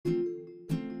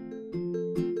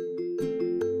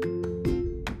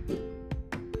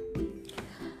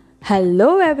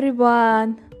Hello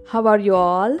everyone, how are you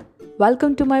all?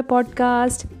 Welcome to my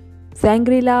podcast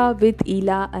Sangrila with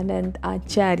Ila Anand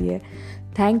Acharya.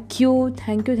 Thank you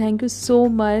so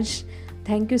much.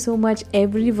 Thank you so much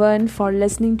everyone for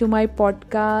listening to my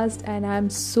podcast, and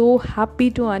I'm so happy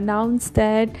to announce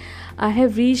that I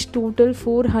have reached total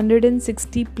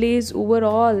 460 plays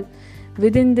overall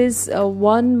within this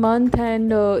 1 month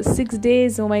and 6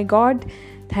 days. Oh my god,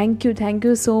 thank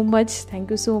you so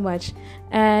much.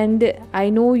 And I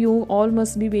know you all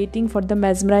must be waiting for the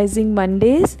Mesmerizing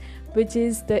Mondays, which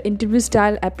is the interview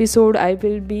style episode I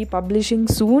will be publishing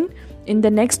soon in the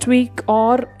next week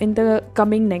or in the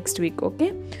coming next week.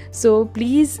 Okay, so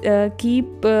please keep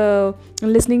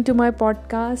listening to my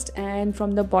podcast, and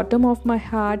from the bottom of my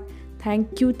heart,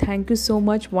 thank you so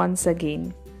much once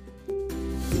again.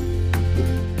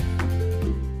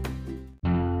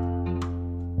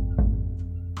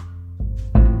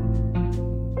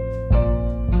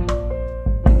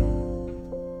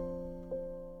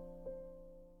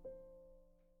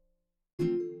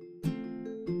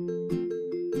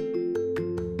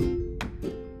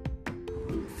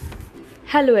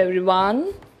 Hello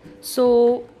everyone.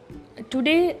 So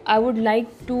today I would like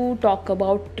to talk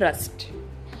about trust.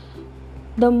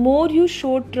 The more you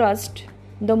show trust,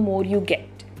 the more you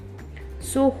get.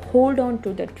 So hold on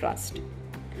to the trust.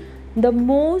 The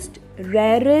most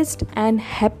rarest and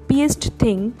happiest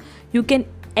thing you can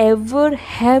ever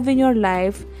have in your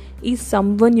life is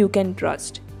someone you can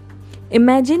trust.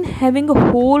 Imagine having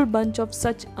a whole bunch of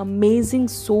such amazing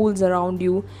souls around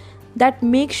you that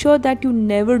make sure that you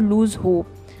never lose hope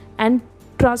and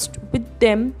trust with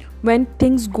them when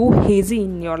things go hazy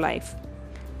in your life.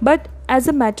 But as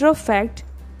a matter of fact,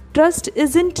 trust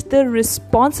isn't the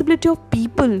responsibility of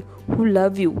people who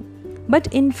love you,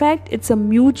 but in fact, it's a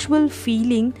mutual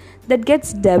feeling that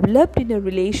gets developed in a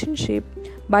relationship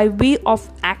by way of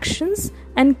actions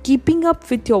and keeping up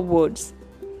with your words.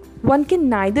 One can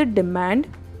neither demand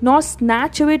nor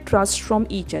snatch away trust from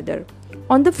each other.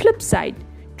 On the flip side,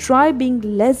 try being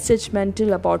less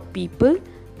judgmental about people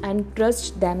and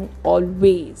trust them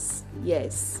always.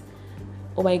 Yes.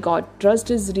 Oh my god, trust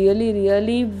is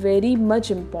really very much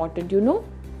important,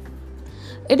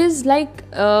 It is like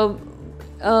a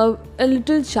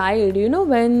little child,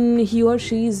 when he or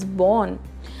she is born.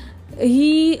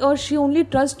 He or she only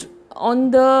trusts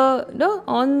on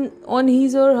on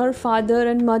his or her father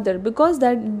and mother, because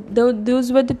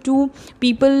those were the two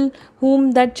people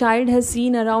whom that child has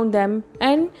seen around them.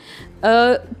 And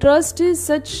trust is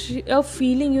such a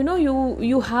feeling,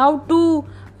 you have to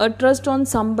trust on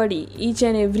somebody each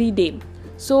and every day.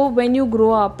 So when you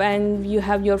grow up and you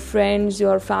have your friends,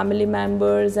 your family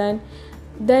members, and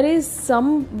there is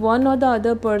some one or the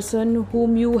other person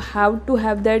whom you have to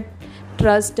have that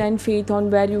trust and faith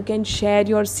on, where you can share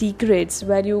your secrets,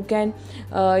 where you can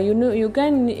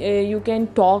you can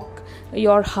talk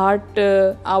your heart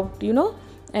out,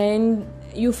 and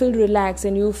you feel relaxed,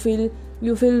 and you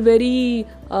feel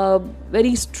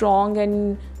very strong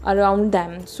and around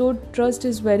them. So trust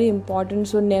is very important.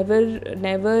 So never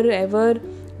ever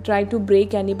try to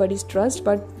break anybody's trust,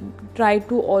 but try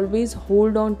to always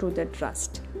hold on to the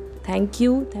trust. Thank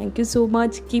you so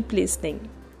much. Keep listening.